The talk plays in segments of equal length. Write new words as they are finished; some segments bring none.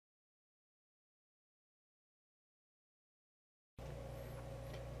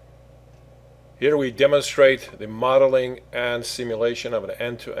Here we demonstrate the modeling and simulation of an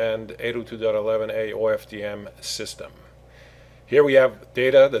end-to-end 802.11a OFDM system. Here we have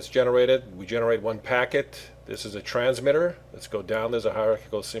data that's generated. We generate one packet. This is a transmitter. Let's go down. There's a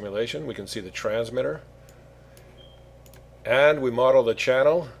hierarchical simulation. We can see the transmitter. And we model the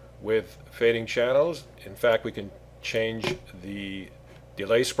channel with fading channels. In fact, we can change the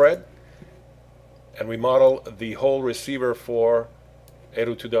delay spread. And we model the whole receiver for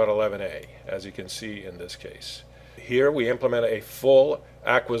 802.11a, as you can see in this case. Here we implement a full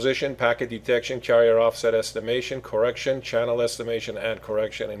acquisition, packet detection, carrier offset estimation, correction, channel estimation, and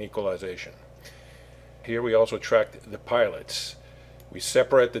correction and equalization. Here we also track the pilots. We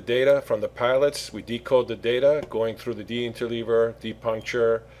separate the data from the pilots. We decode the data going through the deinterleaver,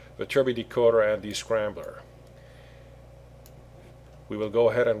 depuncture, Viterbi decoder, and descrambler. We will go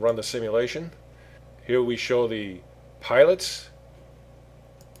ahead and run the simulation. Here we show the pilots.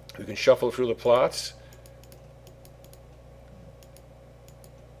 We can shuffle through the plots.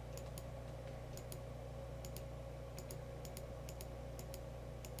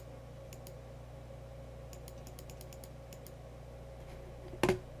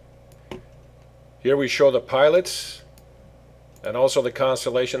 Here we show the pilots and also the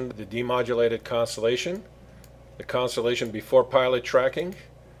constellation, the demodulated constellation, the constellation before pilot tracking.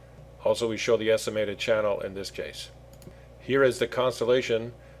 Also we show the estimated channel in this case. Here is the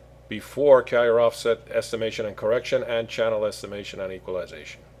constellation before carrier offset estimation and correction and channel estimation and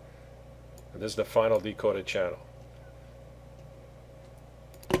equalization. And this is the final decoded channel.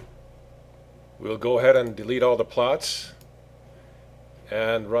 We'll go ahead and delete all the plots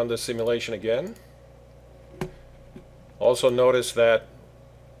and run the simulation again. Also notice that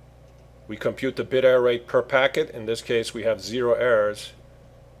we compute the bit error rate per packet. In this case we have 0 errors.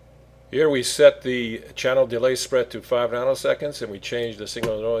 Here we set the channel delay spread to 5 nanoseconds and we change the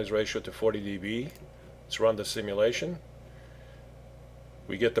signal to noise ratio to 40 dB. Let's run the simulation.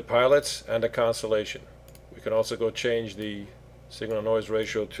 We get the pilots and the constellation. We can also go change the signal to noise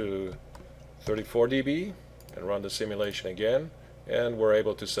ratio to 34 dB and run the simulation again, and we're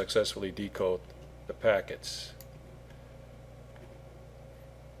able to successfully decode the packets.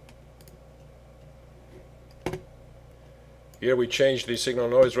 Here we change the signal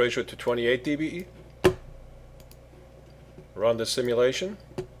noise ratio to 28 dB. Run the simulation.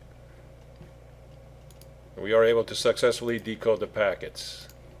 We are able to successfully decode the packets,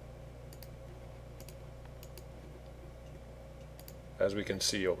 as we can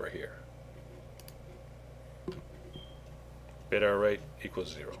see over here. Bit error rate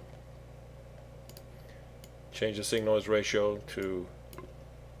equals 0. Change the signal noise ratio to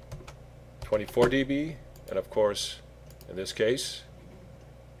 24 dB, and of course in this case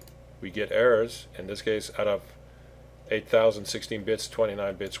we get errors. In this case, out of 8,016 bits,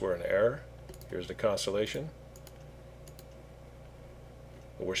 29 bits were in error. Here's the constellation.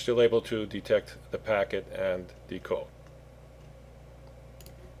 But we're still able to detect the packet and decode.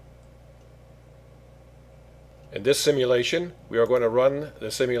 In this simulation, we are going to run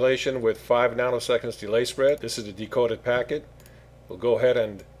the simulation with 5 nanoseconds delay spread. This is the decoded packet. We'll go ahead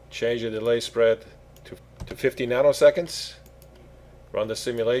and change the delay spread to 50 nanoseconds. Run the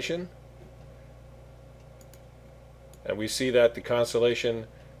simulation. And we see that the constellation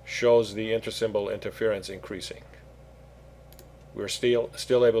shows the intersymbol interference increasing. We're still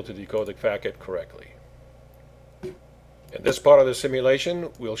able to decode the packet correctly. In this part of the simulation,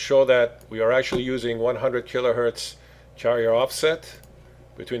 we'll show that we are actually using 100 kilohertz carrier offset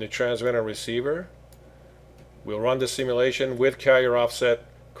between the transmitter and receiver. We'll run the simulation with carrier offset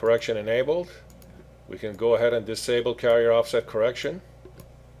correction enabled. We can go ahead and disable carrier offset correction.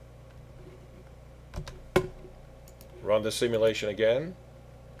 Run the simulation again.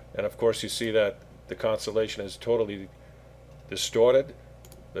 And of course you see that the constellation is totally distorted.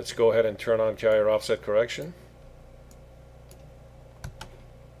 Let's go ahead and turn on carrier offset correction.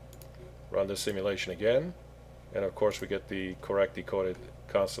 Run the simulation again, and of course we get the correct decoded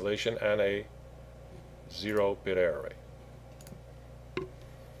constellation and a 0-bit error rate.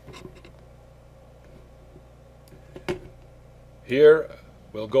 Here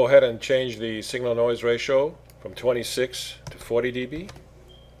we'll go ahead and change the signal noise ratio from 26 to 40 dB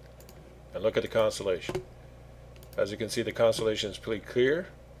and look at the constellation. As you can see, the constellation is pretty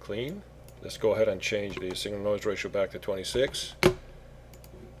clean. Let's go ahead and change the signal noise ratio back to 26.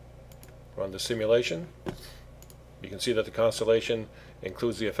 Run the simulation. You can see that the constellation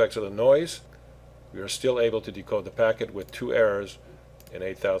includes the effects of the noise. We are still able to decode the packet with 2 errors in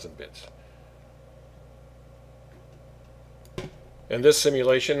 8,000 bits. In this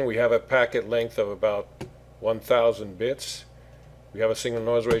simulation we have a packet length of about 1,000 bits, We have a signal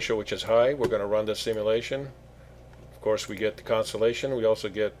noise ratio which is high. We're going to run this simulation. Of course, we get the cancellation. We also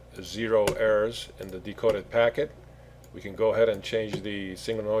get 0 errors in the decoded packet. We can go ahead and change the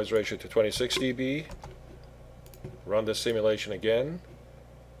signal noise ratio to 26 dB. Run this simulation again.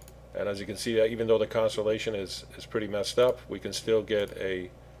 And as you can see, even though the cancellation is pretty messed up, we can still get a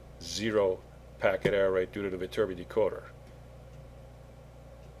 0 packet error rate due to the Viterbi decoder.